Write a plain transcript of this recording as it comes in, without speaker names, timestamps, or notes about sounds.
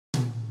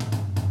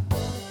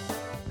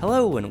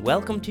Hello and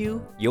welcome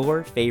to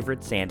Your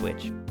Favorite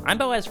Sandwich. I'm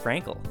Boaz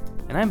Frankel.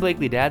 And I'm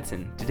Blakely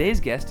Dadson. Today's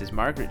guest is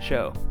Margaret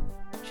Cho.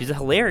 She's a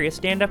hilarious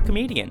stand-up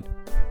comedian.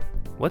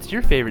 What's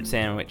your favorite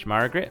sandwich,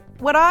 Margaret?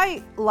 What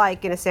I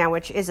like in a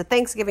sandwich is a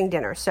Thanksgiving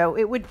dinner. So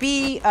it would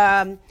be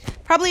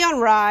probably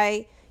on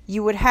rye.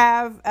 You would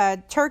have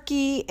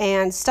turkey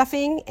and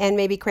stuffing and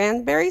maybe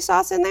cranberry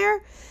sauce in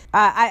there.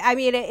 I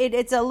mean,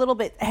 it's a little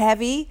bit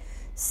heavy,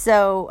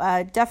 so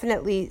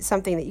definitely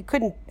something that you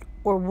couldn't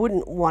or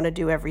wouldn't want to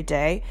do every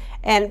day,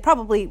 and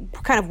probably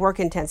kind of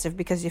work intensive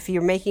because if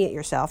you're making it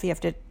yourself, you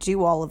have to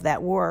do all of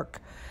that work,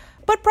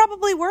 but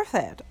probably worth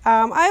it.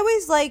 I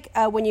always like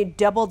when you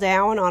double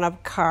down on a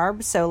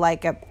carb, so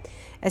like a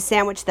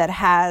sandwich that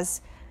has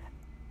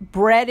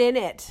bread in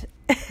it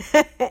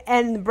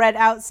and the bread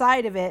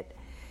outside of it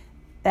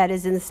that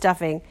is in the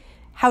stuffing.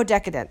 How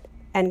decadent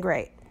and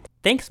great.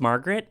 Thanks,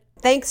 Margaret.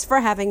 Thanks for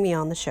having me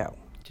on the show.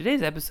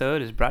 Today's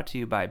episode is brought to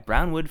you by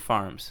Brownwood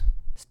Farms.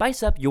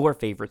 Spice up your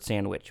favorite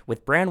sandwich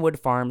with Brownwood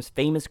Farms'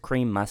 famous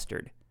cream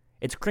mustard.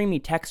 Its creamy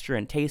texture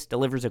and taste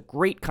delivers a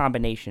great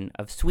combination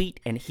of sweet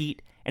and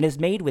heat and is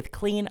made with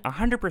clean,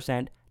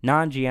 100%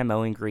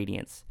 non-GMO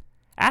ingredients.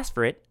 Ask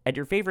for it at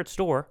your favorite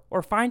store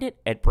or find it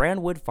at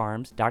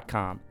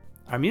brownwoodfarms.com.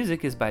 Our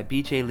music is by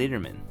B.J.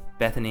 Liederman.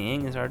 Bethany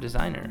Ng is our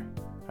designer.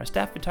 Our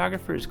staff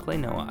photographer is Clay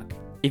Nowak.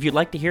 If you'd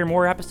like to hear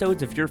more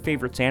episodes of Your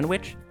Favorite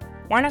Sandwich,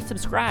 why not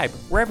subscribe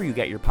wherever you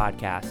get your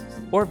podcasts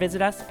or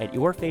visit us at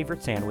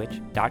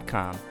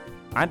yourfavoritesandwich.com.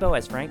 I'm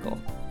Boaz Frankel.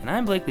 And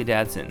I'm Blakely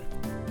Dadson.